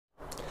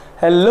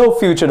Hello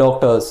future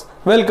doctors,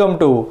 welcome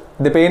to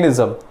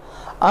Dipenism.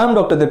 I am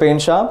Dr.Dipen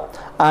Shah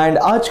and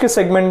आज के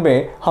segment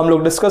में हम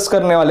लोग डिस्कस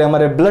करने वाले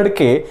हमारे ब्लड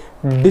के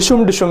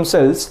डिशुम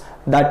sales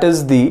that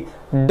is the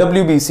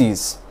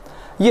WBCs.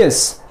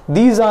 Yes,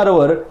 these are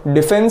our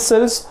defense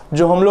cells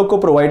जो हम लोग को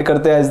प्रोवाइड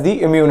करते हैं as the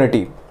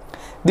immunity.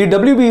 The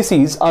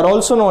WBCs are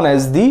also known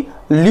as the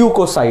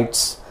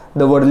leukocytes.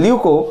 The word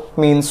leuco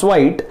means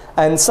white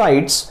and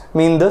cytes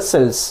mean the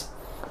cells.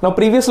 Now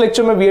previous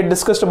lecture में we had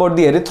discussed about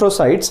the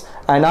erythrocytes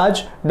and आज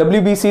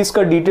WBCs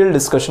का detailed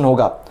discussion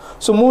होगा.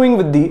 So moving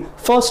with the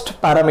first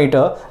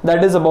parameter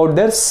that is about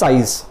their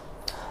size.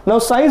 Now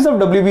size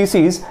of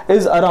WBCs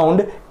is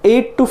around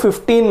 8 to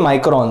 15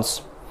 microns.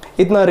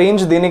 इतना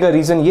range देने का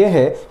reason ये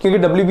है क्योंकि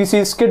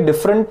WBCs के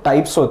डिफरेंट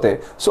टाइप्स होते हैं.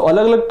 सो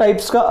अलग अलग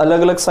टाइप्स का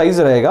अलग अलग साइज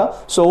रहेगा.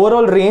 So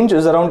overall range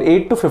is around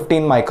 8 to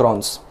 15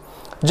 microns.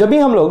 जब भी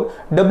हम लोग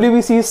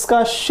WBCs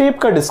का शेप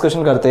का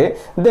डिस्कशन करते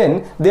हैं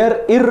then they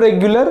are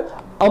irregular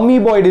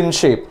amoeboid in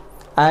shape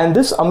and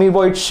this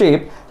amoeboid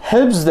shape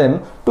helps them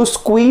to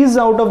squeeze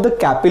out of the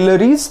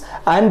capillaries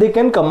and they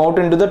can come out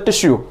into the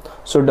tissue.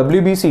 So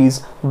WBCs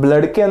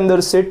blood के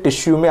अंदर से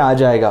tissue में आ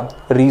जाएगा.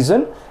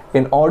 Reason?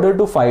 In order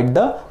to fight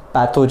the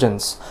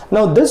pathogens.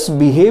 Now this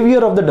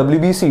behavior of the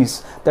WBCs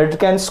that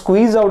can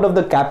squeeze out of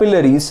the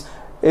capillaries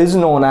is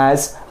known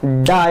as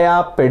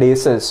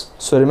diapedesis.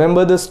 So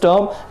remember this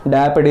term,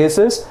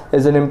 diapedesis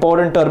is an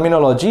important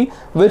terminology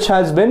which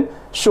has been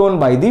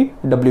shown by the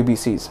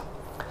WBCs.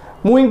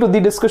 Moving to the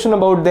discussion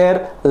about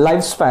their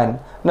lifespan.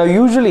 Now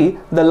usually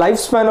the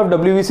lifespan of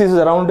WBCs is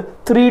around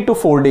 3 to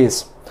 4 days.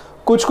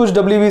 कुछ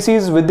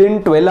WBCs within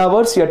 12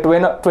 hours या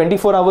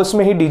 24 hours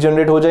में ही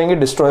degenerate हो जाएंगे,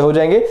 destroy हो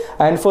जाएंगे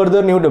and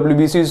further new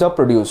WBCs are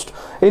produced.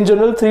 In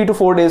general 3 to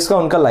 4 days का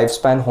उनका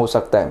lifespan हो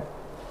सकता है.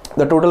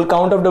 The total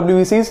count of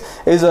WBCs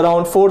is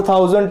around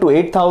 4,000 to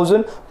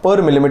 8,000 per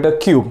millimeter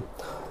cube.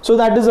 So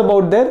that is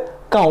about their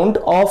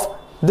count of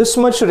this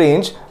much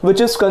range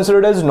which is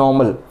considered as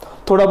normal.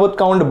 थोड़ा बहुत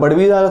count बढ़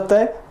भी जा सकता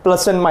है,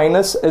 plus and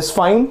minus is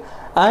fine.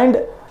 And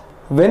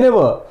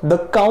whenever the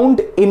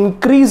count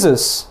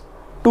increases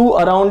to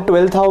around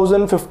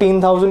 12,000,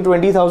 15,000,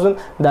 20,000,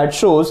 that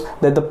shows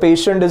that the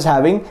patient is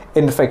having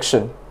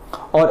infection.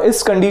 और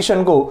इस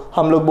condition को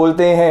हम लोग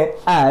बोलते हैं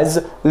as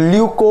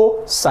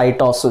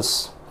leukocytosis.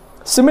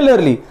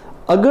 Similarly,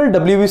 अगर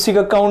WBC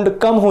का काउंट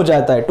कम हो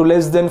जाता है to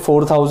less than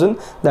 4,000,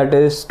 that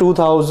is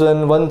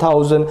 2,000,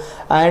 1,000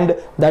 and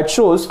that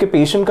shows कि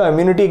पेशेंट का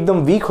इम्यूनिटी एकदम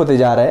वीक होते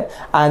जा रहा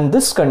है and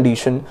this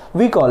condition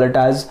we call it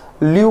as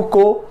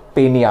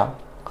leukopenia.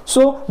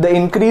 So the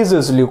increase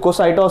is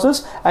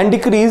leukocytosis and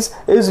decrease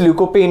is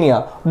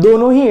leukopenia.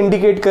 दोनों ही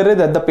इंडिकेट कर रहे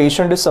that the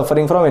patient is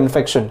suffering from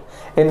infection.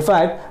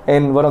 In fact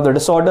in one of the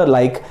disorder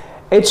like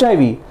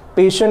HIV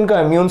patient का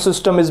immune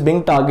system is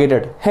being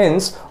targeted,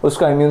 hence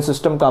उसका immune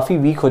system काफी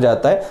week हो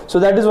जाता है. So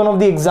that is one of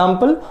the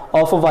example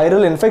of a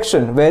viral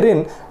infection where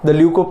in the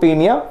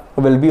leukopenia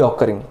will be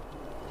occurring.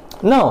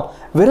 Now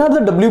where are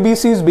the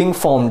WBCs being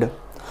formed?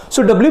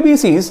 So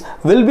WBCs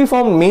will be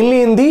formed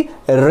mainly in the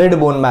red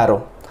bone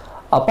marrow.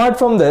 Apart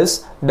from this,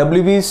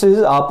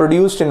 WBCs are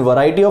produced in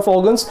variety of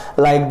organs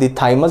like the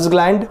thymus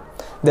gland.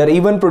 They are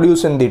even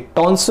produced in the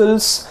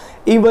tonsils,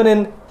 even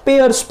in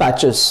Peyer's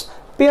patches.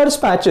 Peyer's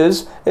patches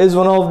is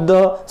one of the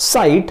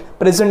site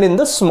present in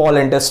the small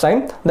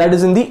intestine, that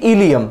is in the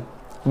ileum,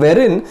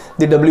 wherein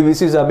the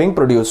WBCs are being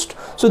produced.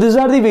 So these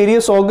are the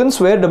various organs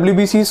where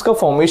WBCs का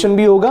formation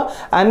भी होगा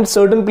and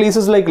certain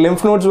places like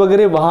lymph nodes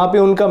वगैरह वहाँ पे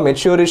उनका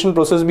maturation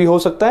process भी हो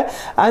सकता है.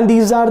 And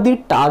these are the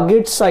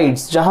target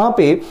sites जहाँ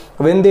पे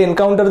when they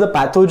encounter the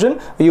pathogen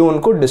ये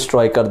उनको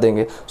destroy कर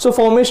देंगे. So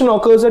formation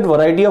occurs at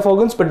variety of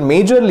organs but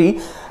majorly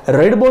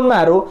red bone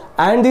marrow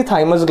and the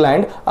thymus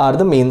gland are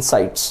the main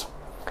sites.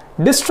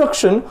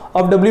 Destruction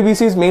of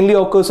WBCs mainly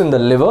occurs in the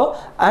liver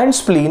and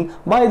spleen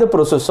by the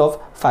process of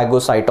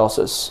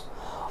phagocytosis.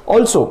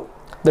 Also,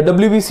 the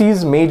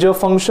WBC's major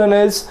function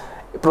is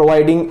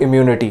providing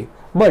immunity.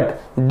 But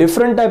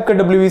different type का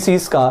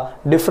WBCs का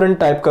different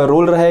type का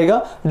role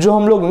रहेगा जो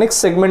हम लोग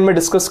next segment में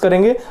discuss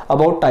करेंगे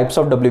about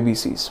types of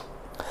WBCs.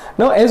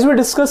 Now as we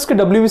discussed कि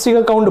WBC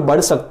का काउंट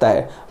बढ़ सकता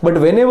है but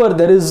whenever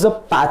there is a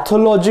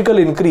pathological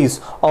increase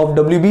of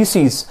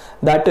WBCs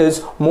that is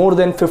more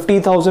than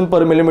 50,000 per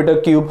millimeter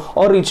cube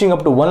or reaching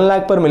up to 1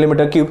 lakh per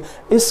millimeter cube,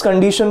 इस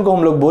condition को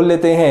हम लोग बोल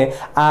लेते हैं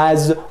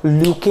as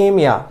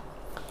leukemia.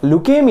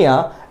 Leukemia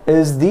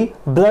is the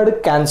blood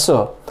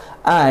cancer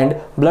and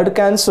blood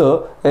cancer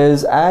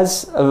is as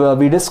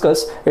we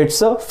discussed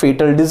it's a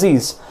fatal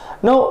disease.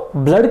 Now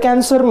blood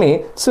cancer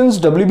में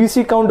since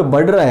WBC count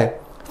बढ़ रहा है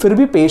फिर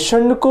भी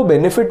पेशेंट को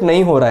बेनिफिट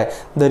नहीं हो रहा है.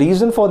 The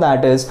reason for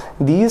that is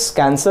these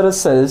cancerous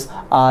cells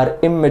are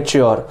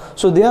immature,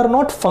 so they are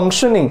not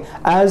functioning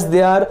as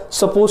they are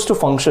suppose to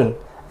function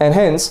and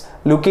hence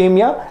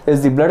leukemia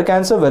is the blood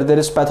cancer where there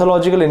is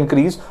pathological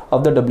increase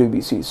of the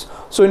WBCs.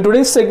 So in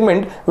today's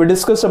segment we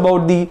discuss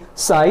about the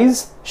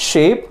size,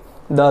 shape,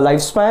 the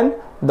lifespan,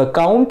 the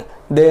count,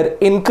 their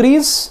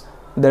increase,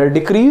 their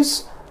decrease,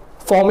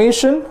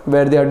 formation,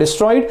 where they are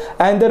destroyed,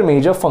 and their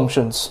major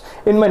functions.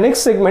 In my next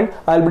segment,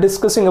 I'll be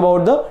discussing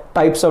about the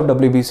types of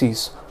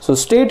WBCs. So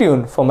stay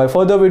tuned for my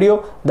further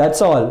video.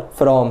 That's all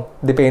from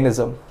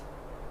Dipenism.